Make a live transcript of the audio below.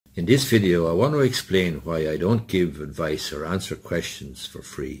In this video, I want to explain why I don't give advice or answer questions for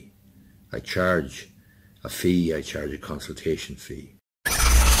free. I charge a fee, I charge a consultation fee.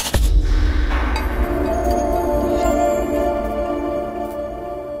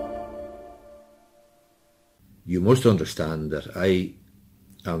 You must understand that I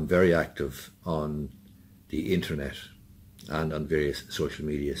am very active on the internet and on various social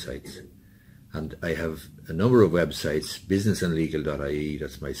media sites. And I have a number of websites, businessandlegal.ie,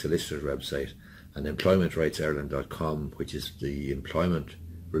 that's my solicitor's website, and employmentrightsireland.com, which is the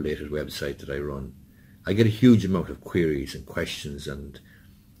employment-related website that I run. I get a huge amount of queries and questions and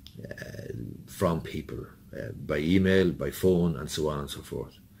from people by email, by phone, and so on and so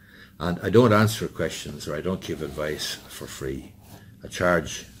forth. And I don't answer questions or I don't give advice for free. I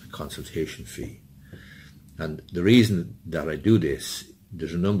charge a consultation fee. And the reason that I do this,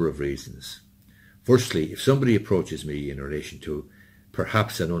 there's a number of reasons. Firstly, if somebody approaches me in relation to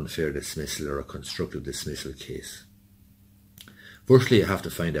perhaps an unfair dismissal or a constructive dismissal case, firstly I have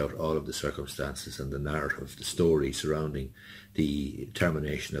to find out all of the circumstances and the narrative, the story surrounding the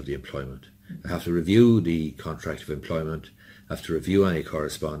termination of the employment. I have to review the contract of employment, I have to review any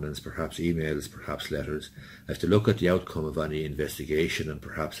correspondence, perhaps emails, perhaps letters. I have to look at the outcome of any investigation and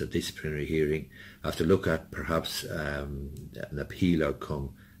perhaps a disciplinary hearing. I have to look at perhaps an appeal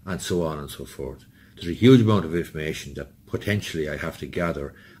outcome, and so on and so forth. There's a huge amount of information that potentially I have to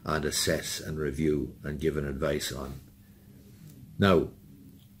gather and assess and review and give an advice on. Now,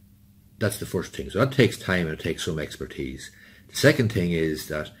 that's the first thing. So that takes time and it takes some expertise. The second thing is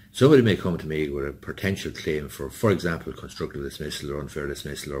that somebody may come to me with a potential claim for example, constructive dismissal or unfair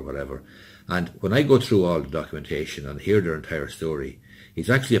dismissal or whatever. And when I go through all the documentation and hear their entire story, it's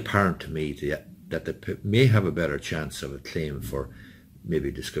actually apparent to me that they may have a better chance of a claim for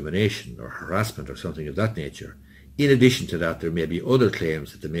maybe discrimination or harassment or something of that nature. In addition to that, there may be other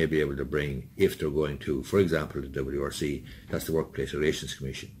claims that they may be able to bring if they're going to, for example, the WRC, that's the Workplace Relations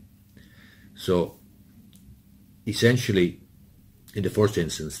Commission. So, essentially, in the first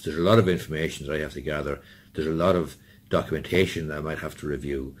instance, there's a lot of information that I have to gather. There's a lot of documentation that I might have to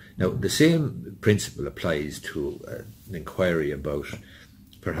review. Now, the same principle applies to an inquiry about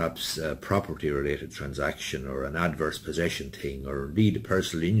perhaps a property-related transaction or an adverse possession thing or indeed a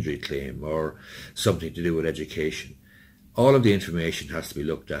personal injury claim or something to do with education. All of the information has to be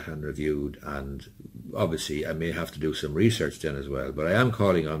looked at and reviewed, and obviously I may have to do some research then as well, but I am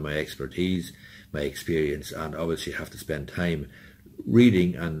calling on my expertise, my experience, and obviously have to spend time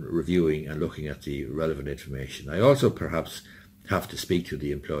reading and reviewing and looking at the relevant information. I also perhaps have to speak to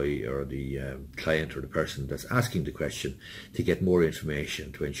the employee or the client or the person that's asking the question to get more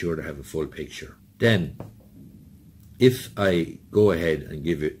information to ensure they have a full picture. Then, if I go ahead and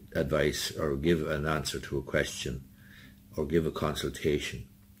give advice or give an answer to a question or give a consultation,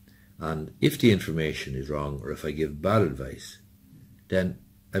 and if the information is wrong or if I give bad advice, then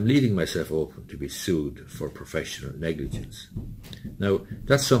I'm leaving myself open to be sued for professional negligence. Now,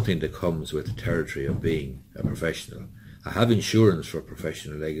 that's something that comes with the territory of being a professional. I have insurance for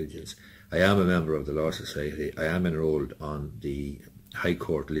professional negligence. I am a member of the Law Society. I am enrolled on the High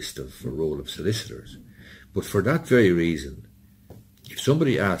Court list for roll of solicitors. But for that very reason, if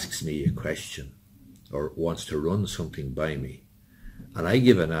somebody asks me a question or wants to run something by me, and I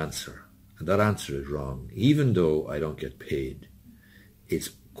give an answer, and that answer is wrong, even though I don't get paid,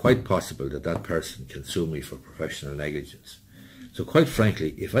 it's quite possible that that person can sue me for professional negligence. So quite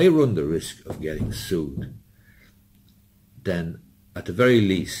frankly, if I run the risk of getting sued, then at the very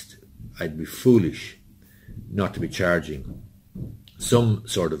least I'd be foolish not to be charging some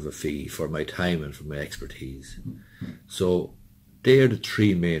sort of a fee for my time and for my expertise. So they are the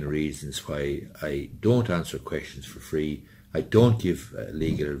three main reasons why I don't answer questions for free, I don't give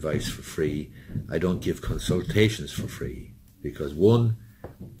legal advice for free, I don't give consultations for free, because one,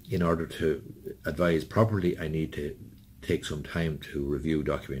 in order to advise properly, I need to take some time to review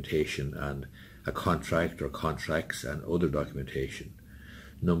documentation and a contract or contracts and other documentation.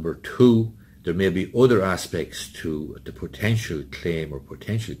 Number two, there may be other aspects to the potential claim or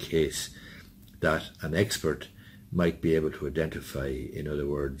potential case that an expert might be able to identify. In other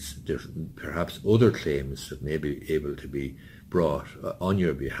words, there's perhaps other claims that may be able to be brought on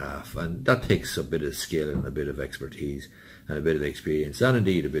your behalf, and that takes a bit of skill and a bit of expertise and a bit of experience and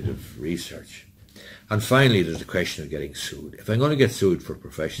indeed a bit of research. And finally, there's the question of getting sued. If I'm going to get sued for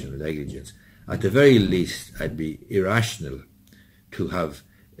professional negligence, at the very least I'd be irrational to have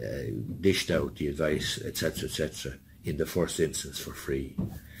dished out the advice, etc., in the first instance for free.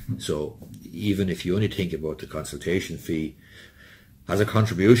 So even if you only think about the consultation fee as a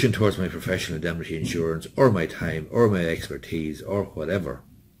contribution towards my professional indemnity insurance or my time or my expertise or whatever,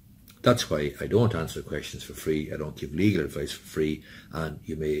 That's why I don't answer questions for free. I don't give legal advice for free, and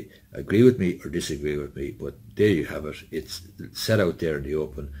you may agree with me or disagree with me, but there you have it. It's set out there in the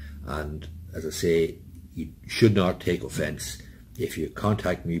open, and as I say, you should not take offence if you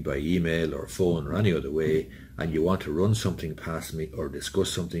contact me by email or phone or any other way and you want to run something past me or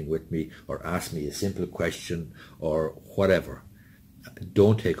discuss something with me or ask me a simple question or whatever.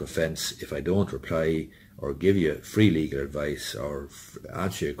 Don't take offence if I don't reply or give you free legal advice or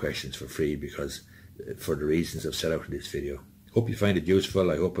answer your questions for free, because for the reasons I've set out in this video. Hope you find it useful.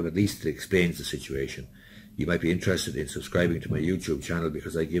 I hope at least it explains the situation. You might be interested in subscribing to my YouTube channel,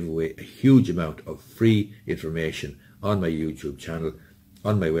 because I give away a huge amount of free information on my YouTube channel,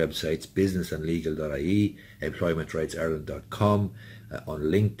 on my websites, businessandlegal.ie, employmentrightsireland.com, on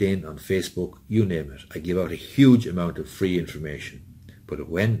LinkedIn, on Facebook, you name it. I give out a huge amount of free information. But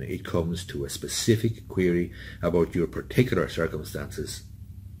when it comes to a specific query about your particular circumstances,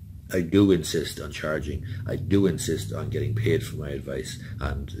 I do insist on charging. I do insist on getting paid for my advice,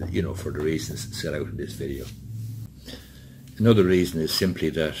 and for the reasons set out in this video. Another reason is simply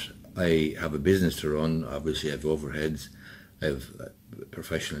that I have a business to run. Obviously I have overheads, I have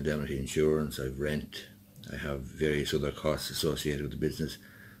professional indemnity insurance, I have rent, I have various other costs associated with the business,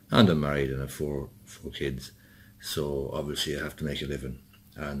 and I'm married and I have four kids. So obviously I have to make a living,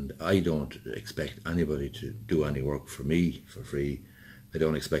 and I don't expect anybody to do any work for me for free. I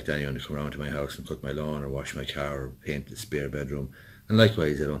don't expect anyone to come around to my house and cut my lawn or wash my car or paint the spare bedroom. And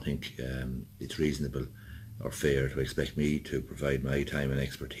likewise, I don't think it's reasonable or fair to expect me to provide my time and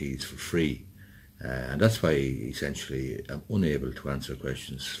expertise for free. And that's why essentially I'm unable to answer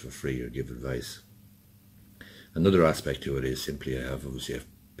questions for free or give advice. Another aspect to it is simply I have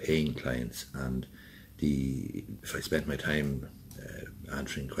paying clients, and if I spent my time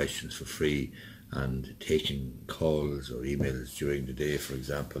answering questions for free and taking calls or emails during the day, for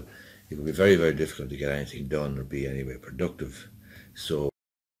example, it would be very, very difficult to get anything done or be anyway productive. So